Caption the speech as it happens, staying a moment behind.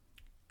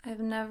I've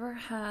never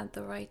had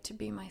the right to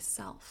be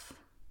myself.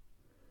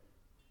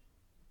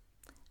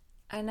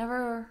 I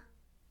never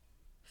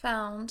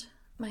found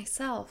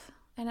myself.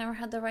 I never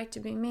had the right to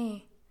be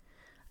me.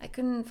 I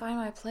couldn't find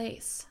my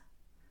place.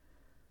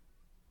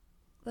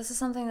 This is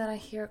something that I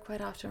hear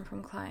quite often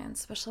from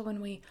clients, especially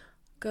when we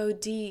go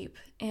deep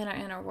in our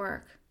inner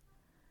work.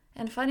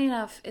 And funny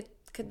enough, it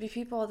could be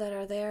people that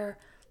are there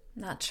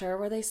not sure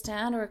where they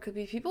stand, or it could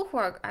be people who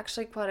are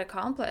actually quite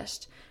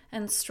accomplished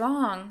and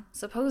strong,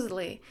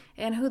 supposedly,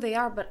 in who they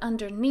are, but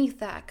underneath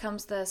that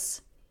comes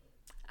this,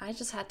 I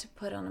just had to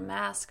put on a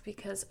mask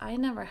because I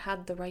never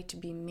had the right to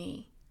be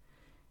me.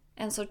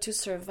 And so to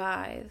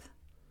survive,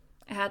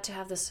 I had to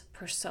have this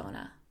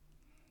persona.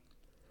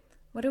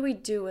 What do we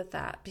do with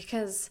that?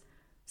 Because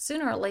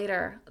sooner or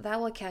later, that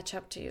will catch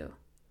up to you.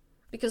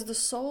 Because the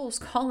soul's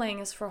calling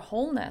is for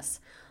wholeness.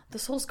 The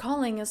soul's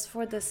calling is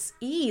for this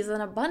ease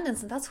and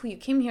abundance, and that's who you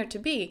came here to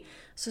be.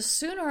 So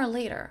sooner or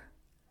later,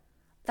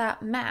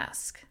 that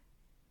mask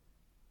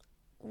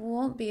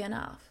won't be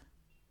enough.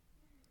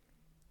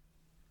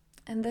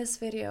 And this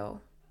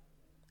video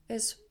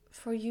is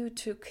for you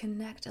to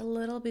connect a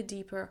little bit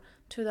deeper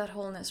to that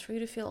wholeness, for you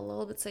to feel a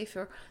little bit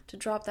safer, to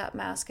drop that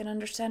mask and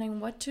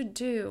understanding what to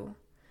do.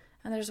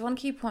 And there's one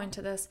key point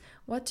to this,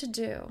 what to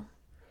do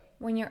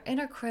when your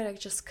inner critic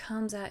just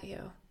comes at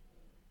you.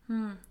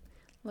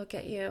 Look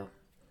at you.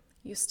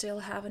 You still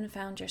haven't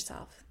found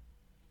yourself.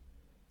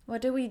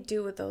 What do we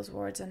do with those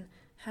words, and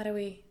how do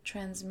we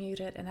transmute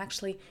it and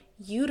actually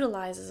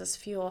utilize it as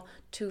fuel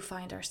to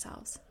find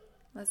ourselves?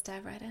 Let's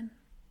dive right in.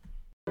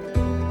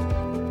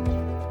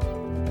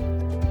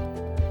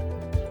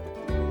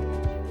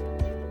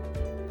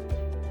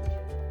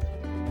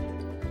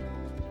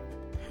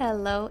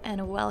 Hello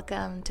and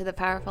welcome to the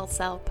Powerful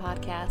Self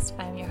Podcast.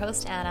 I'm your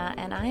host, Anna,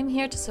 and I'm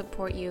here to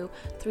support you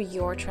through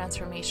your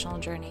transformational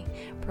journey,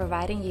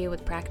 providing you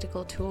with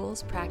practical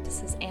tools,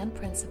 practices, and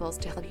principles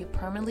to help you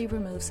permanently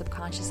remove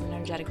subconscious and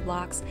energetic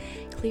blocks,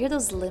 clear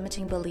those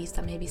limiting beliefs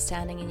that may be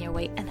standing in your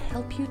way, and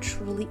help you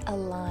truly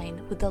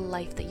align with the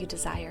life that you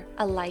desire,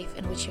 a life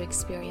in which you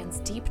experience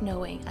deep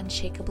knowing,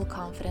 unshakable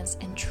confidence,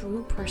 and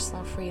true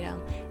personal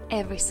freedom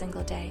every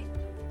single day,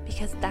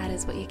 because that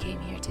is what you came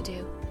here to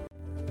do.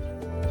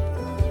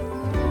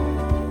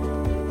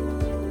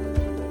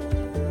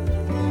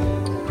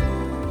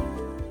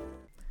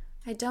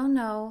 I don't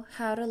know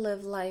how to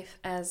live life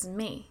as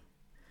me.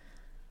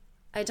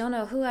 I don't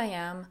know who I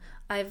am.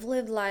 I've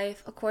lived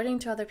life according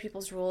to other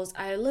people's rules.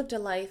 I lived a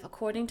life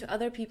according to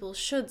other people's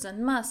shoulds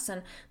and musts,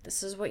 and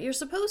this is what you're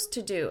supposed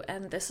to do,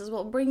 and this is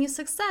what will bring you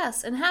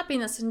success and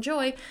happiness and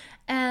joy.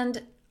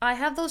 And I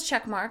have those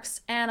check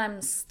marks, and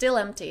I'm still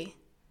empty.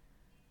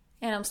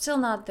 And I'm still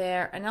not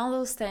there, and all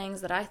those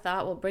things that I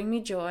thought will bring me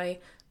joy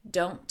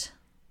don't.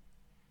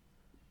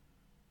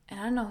 And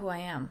I don't know who I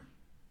am.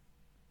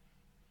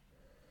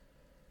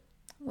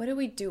 What do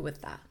we do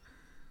with that?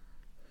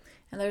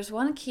 And there's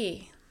one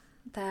key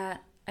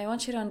that I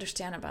want you to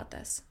understand about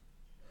this.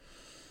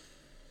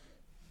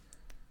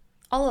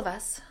 All of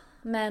us,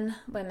 men,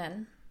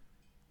 women,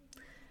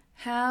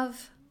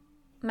 have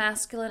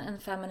masculine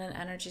and feminine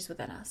energies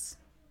within us.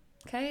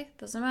 Okay?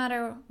 Doesn't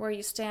matter where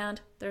you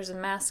stand, there's a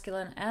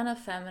masculine and a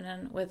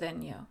feminine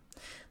within you.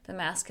 The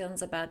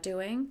masculine's about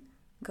doing,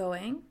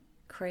 going,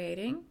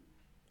 creating,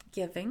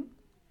 giving.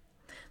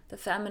 The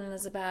feminine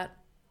is about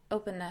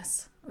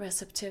openness,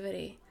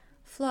 receptivity,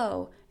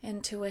 flow,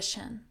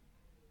 intuition,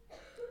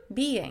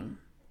 being.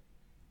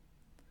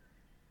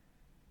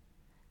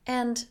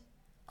 And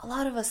a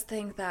lot of us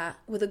think that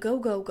with a go,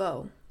 go,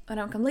 go, and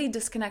I'm completely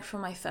disconnect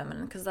from my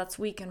feminine because that's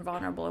weak and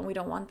vulnerable and we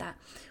don't want that.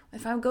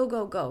 If I go,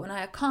 go, go, and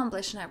I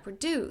accomplish and I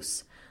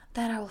produce,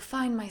 then I will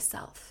find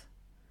myself.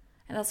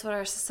 And that's what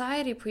our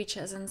society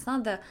preaches. And it's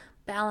not the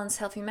balanced,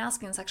 healthy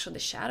masculine, it's actually the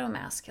shadow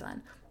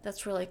masculine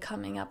that's really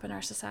coming up in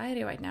our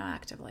society right now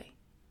actively.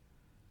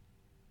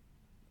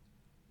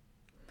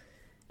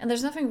 And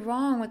there's nothing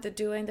wrong with the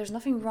doing, there's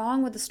nothing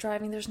wrong with the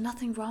striving, there's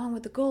nothing wrong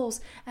with the goals,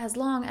 as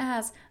long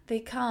as they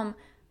come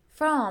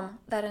from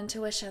that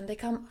intuition, they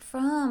come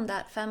from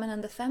that feminine.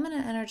 The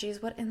feminine energy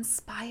is what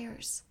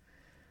inspires.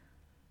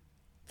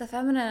 The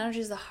feminine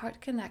energy is the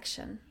heart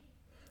connection,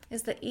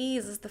 is the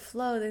ease, is the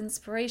flow, the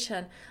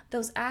inspiration,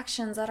 those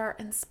actions that are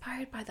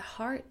inspired by the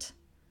heart.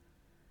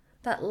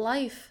 That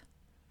life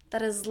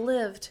that is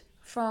lived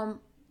from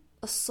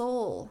a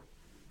soul,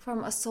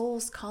 from a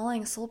soul's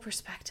calling, a soul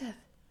perspective,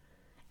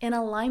 in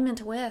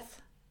alignment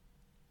with.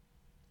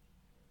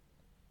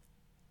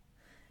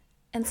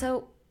 And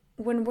so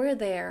when we're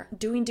there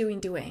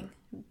doing,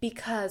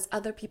 because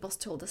other people's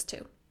told us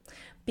to,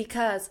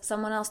 because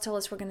someone else told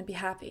us we're going to be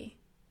happy,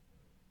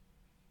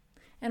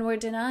 and we're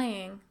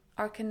denying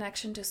our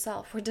connection to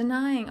self, we're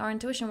denying our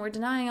intuition, we're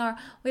denying our,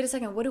 wait a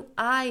second, what do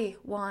I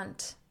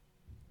want?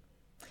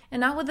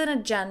 And not with an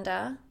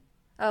agenda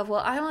of,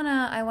 well, I want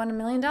 $1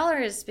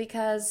 million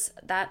because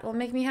that will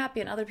make me happy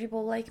and other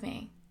people will like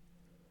me.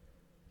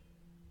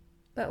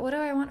 But what do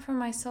I want from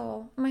my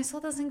soul? My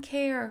soul doesn't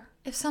care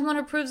if someone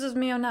approves of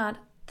me or not.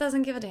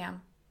 Doesn't give a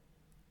damn.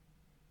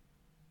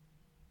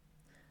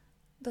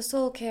 The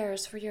soul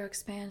cares for your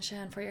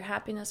expansion, for your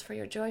happiness, for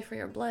your joy, for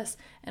your bliss.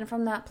 And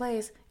from that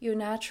place, you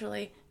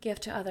naturally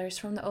give to others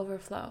from the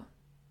overflow.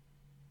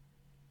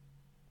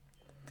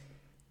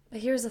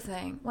 But here's the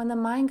thing. When the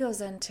mind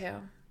goes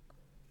into,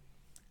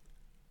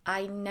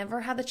 I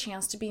never had the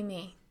chance to be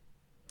me.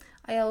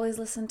 I always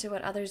listened to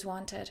what others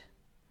wanted.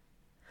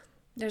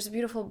 There's a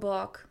beautiful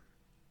book.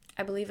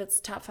 I believe it's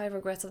Top 5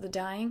 Regrets of the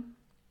Dying.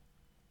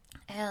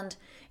 And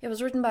it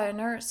was written by a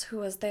nurse who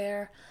was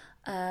there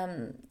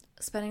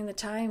spending the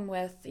time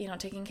with,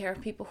 taking care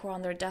of people who were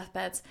on their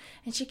deathbeds.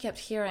 And she kept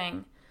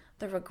hearing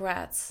the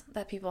regrets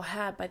that people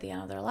had by the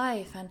end of their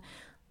life. And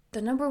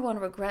the number one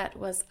regret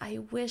was, I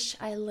wish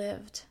I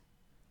lived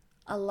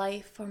a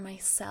life for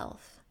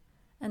myself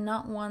and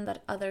not one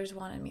that others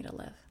wanted me to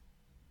live.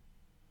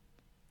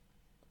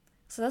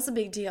 So that's a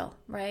big deal,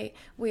 right?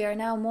 We are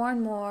now more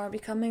and more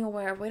becoming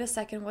aware of, wait a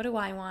second, what do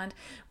I want?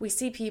 We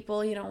see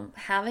people,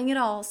 having it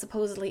all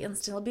supposedly and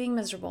still being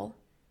miserable.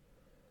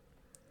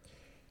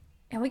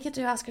 And we get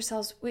to ask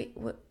ourselves, wait,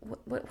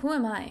 who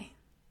am I?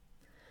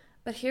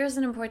 But here's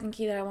an important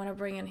key that I want to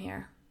bring in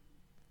here.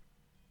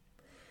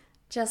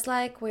 Just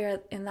like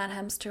we're in that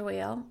hamster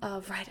wheel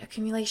of,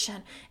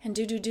 accumulation and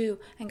do,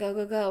 and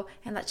go,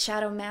 and that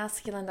shadow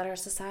masculine that our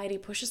society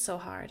pushes so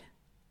hard.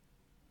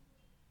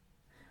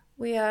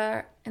 We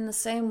are, in the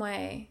same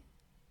way,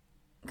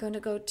 going to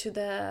go to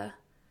the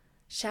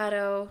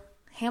shadow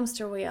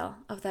hamster wheel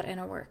of that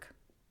inner work.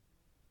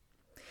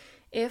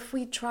 If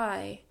we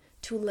try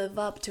to live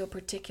up to a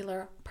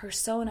particular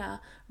persona,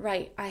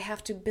 I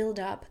have to build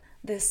up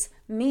this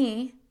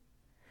me.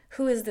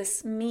 Who is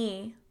this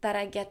me that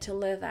I get to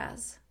live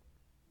as?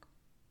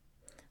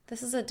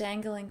 This is a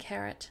dangling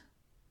carrot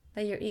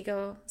that your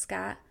ego's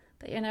got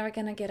that you're never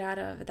going to get out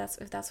of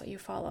if that's what you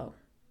follow.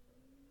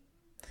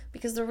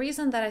 Because the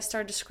reason that I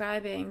start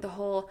describing the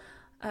whole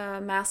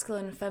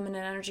masculine and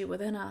feminine energy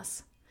within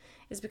us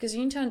is because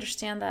you need to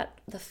understand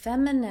that the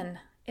feminine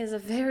is a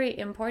very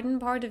important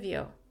part of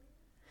you.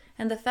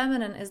 And the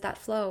feminine is that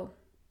flow.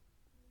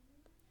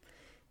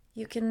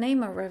 You can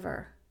name a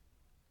river.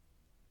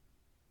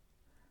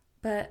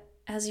 But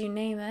as you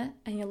name it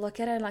and you look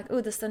at it like,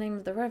 this is the name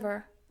of the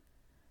river,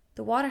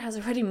 the water has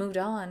already moved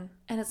on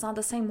and it's not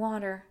the same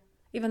water,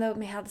 even though it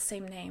may have the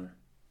same name.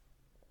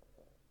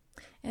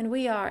 And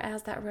we are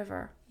as that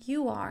river.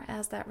 You are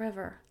as that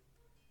river.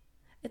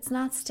 It's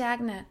not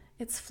stagnant.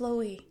 It's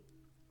flowy.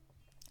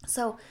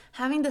 So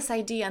having this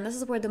idea, and this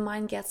is where the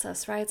mind gets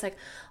us, right? It's like,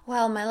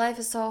 well, my life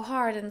is so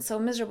hard and so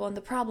miserable, and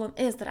the problem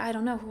is that I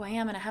don't know who I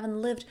am and I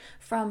haven't lived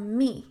from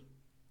me.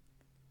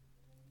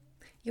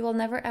 You will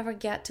never ever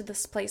get to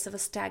this place of a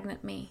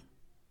stagnant me.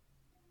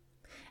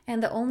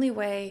 And the only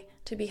way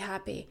to be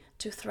happy,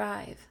 to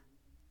thrive,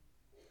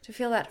 to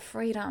feel that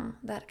freedom,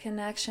 that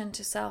connection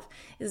to self,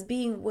 is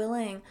being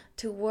willing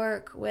to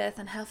work with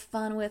and have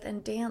fun with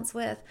and dance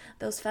with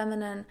those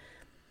feminine,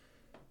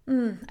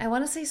 I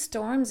want to say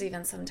storms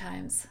even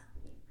sometimes.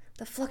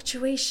 The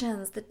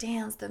fluctuations, the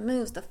dance, the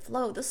moves, the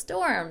flow, the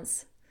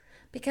storms.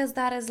 Because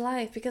that is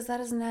life, because that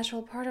is a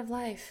natural part of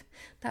life.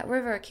 That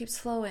river keeps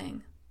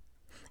flowing.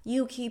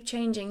 You keep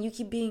changing, you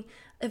keep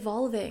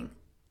evolving.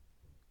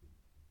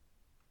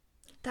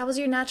 That was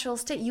your natural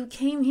state. You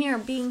came here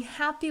being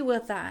happy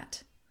with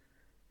that.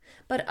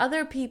 But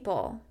other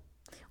people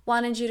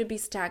wanted you to be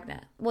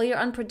stagnant. Well, you're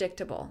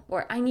unpredictable,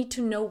 or I need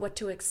to know what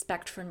to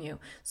expect from you.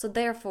 So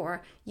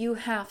therefore, you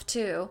have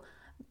to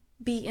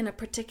be in a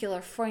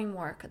particular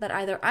framework that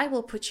either I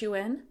will put you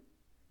in,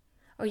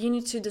 or you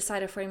need to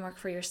decide a framework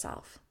for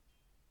yourself.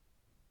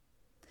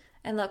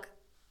 And look,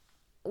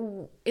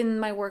 in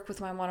my work with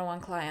my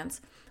one-on-one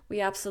clients,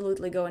 we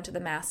absolutely go into the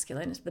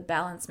masculine, into the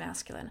balanced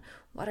masculine.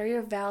 What are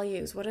your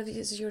values? What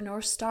is your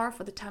North Star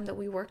for the time that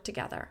we work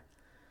together?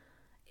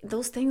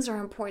 Those things are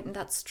important.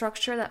 That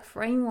structure, that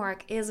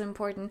framework is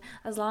important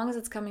as long as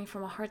it's coming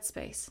from a heart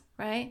space,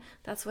 right?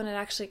 That's when it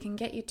actually can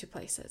get you to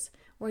places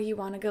where you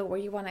want to go, where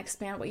you want to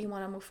expand, what you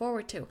want to move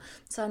forward to.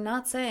 So I'm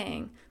not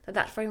saying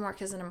that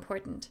framework isn't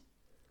important.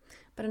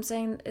 But I'm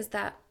saying is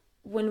that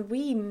when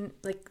we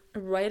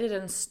write it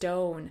in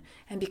stone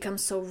and become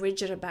so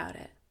rigid about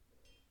it,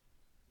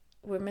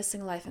 we're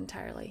missing life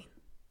entirely.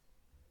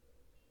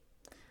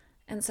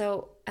 And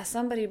so as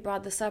somebody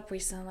brought this up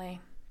recently,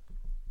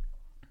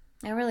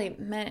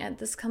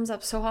 this comes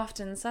up so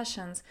often in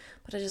sessions,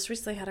 but I just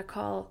recently had a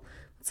call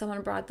when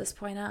someone brought this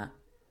point up.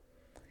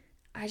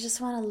 I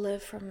just want to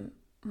live from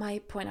my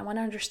point. I want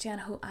to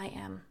understand who I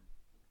am.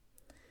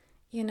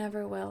 You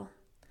never will.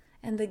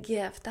 And the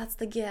gift, that's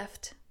the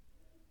gift.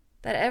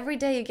 That every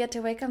day you get to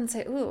wake up and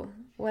say,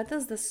 what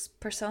is this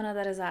persona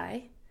that is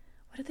I?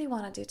 What do they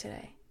want to do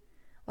today?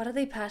 What are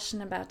they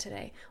passionate about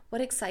today?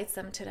 What excites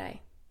them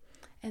today?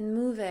 And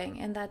moving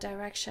in that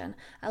direction,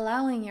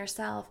 allowing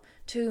yourself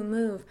to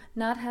move,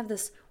 not have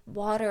this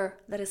water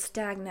that is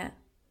stagnant.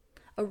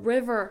 A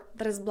river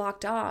that is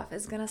blocked off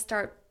is going to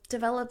start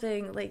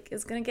developing,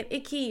 is going to get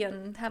icky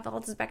and have all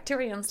this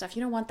bacteria and stuff.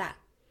 You don't want that.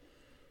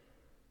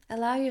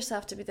 Allow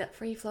yourself to be that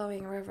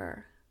free-flowing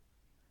river.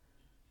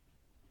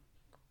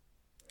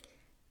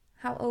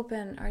 How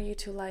open are you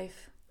to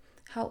life?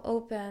 how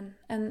open,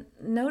 and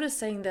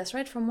noticing this,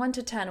 right? From 1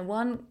 to 10.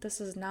 1,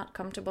 this is not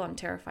comfortable. I'm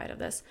terrified of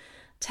this.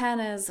 10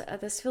 is,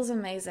 this feels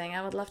amazing.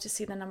 I would love to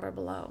see the number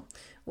below.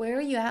 Where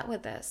are you at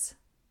with this?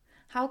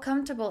 How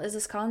comfortable is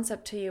this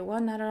concept to you?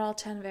 1, not at all.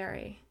 10,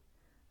 very.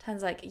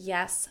 10's like,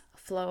 yes,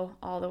 flow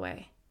all the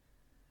way.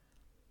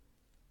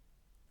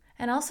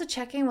 And also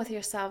checking with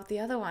yourself the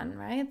other one,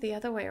 right? The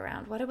other way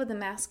around. What about the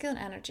masculine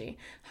energy?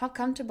 How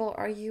comfortable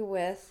are you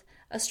with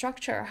a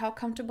structure? How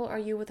comfortable are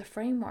you with a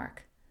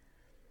framework?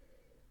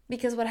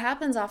 Because what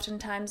happens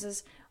oftentimes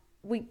is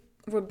we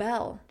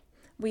rebel.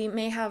 We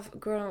may have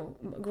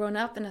grown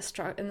up in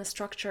the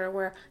structure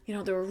where,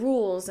 there are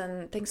rules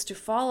and things to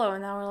follow,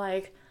 and now we're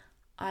like,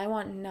 I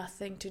want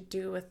nothing to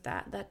do with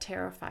that. That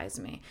terrifies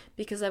me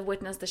because I've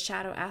witnessed the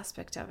shadow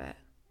aspect of it.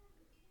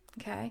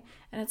 Okay?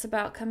 And it's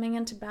about coming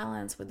into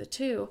balance with the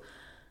two,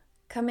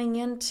 coming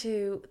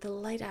into the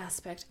light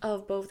aspect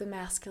of both the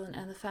masculine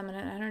and the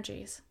feminine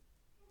energies.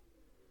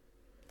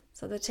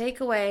 So the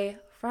takeaway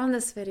from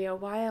this video,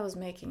 why I was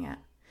making it,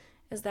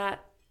 is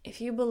that if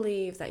you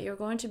believe that you're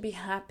going to be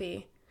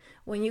happy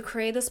when you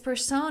create this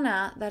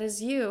persona that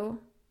is you,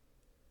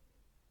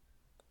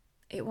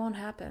 it won't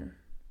happen.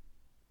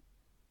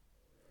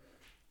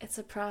 It's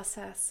a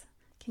process.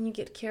 Can you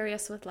get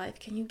curious with life?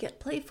 Can you get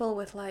playful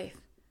with life?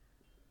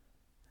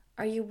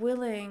 Are you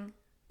willing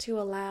to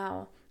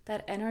allow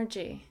that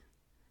energy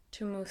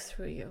to move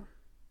through you?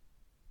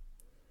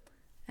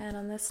 And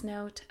on this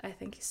note, I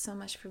thank you so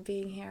much for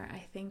being here.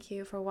 I thank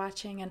you for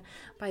watching. And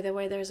by the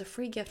way, there's a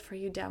free gift for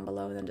you down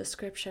below in the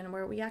description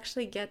where we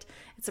actually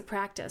it's a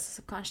practice, a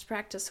subconscious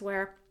practice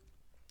where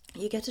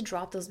you get to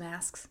drop those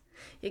masks.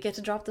 You get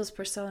to drop those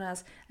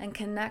personas and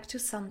connect to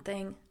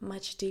something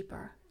much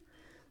deeper.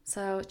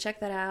 So check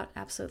that out,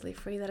 absolutely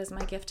free. That is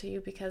my gift to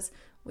you because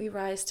we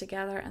rise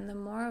together, and the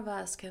more of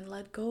us can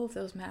let go of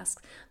those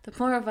masks, the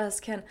more of us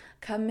can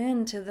come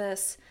into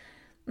this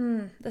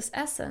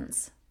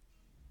essence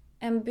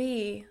and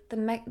be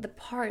the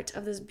part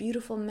of this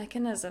beautiful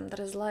mechanism that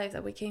is life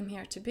that we came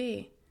here to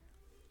be.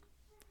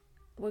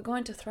 We're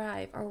going to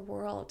thrive. Our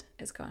world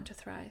is going to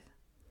thrive.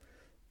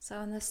 So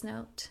on this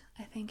note,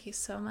 I thank you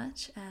so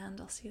much, and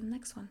I'll see you in the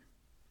next one.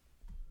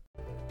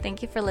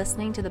 Thank you for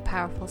listening to the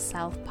Powerful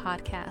Self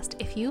podcast.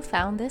 If you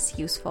found this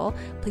useful,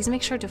 please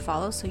make sure to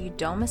follow so you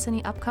don't miss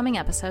any upcoming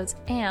episodes,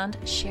 and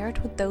share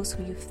it with those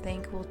who you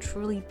think will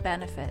truly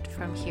benefit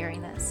from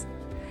hearing this.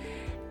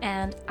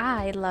 And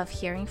I love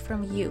hearing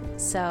from you.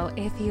 So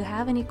if you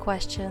have any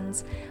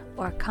questions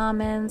or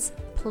comments,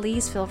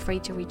 please feel free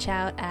to reach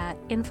out at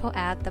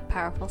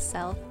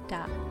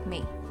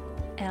info@thepowerfulself.me.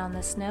 And on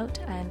this note,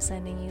 I am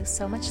sending you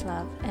so much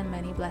love and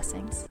many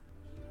blessings.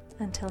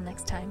 Until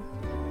next time.